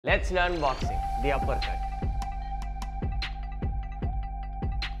Let's learn boxing, the uppercut.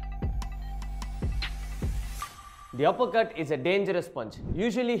 The uppercut is a dangerous punch,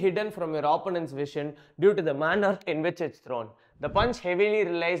 usually hidden from your opponent's vision due to the manner in which it's thrown. The punch heavily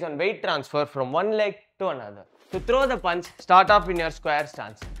relies on weight transfer from one leg to another. To throw the punch, start off in your square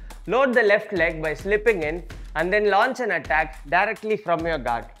stance. Load the left leg by slipping in and then launch an attack directly from your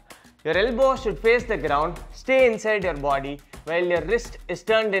guard. Your elbow should face the ground, stay inside your body while your wrist is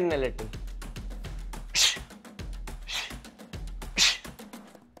turned in a little.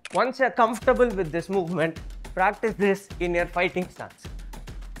 Once you are comfortable with this movement, practice this in your fighting stance.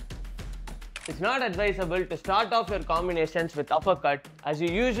 It's not advisable to start off your combinations with uppercut as you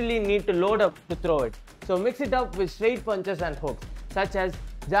usually need to load up to throw it. So mix it up with straight punches and hooks such as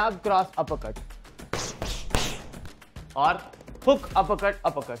jab cross uppercut or hook uppercut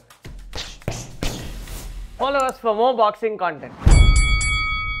uppercut. Follow us for more boxing content.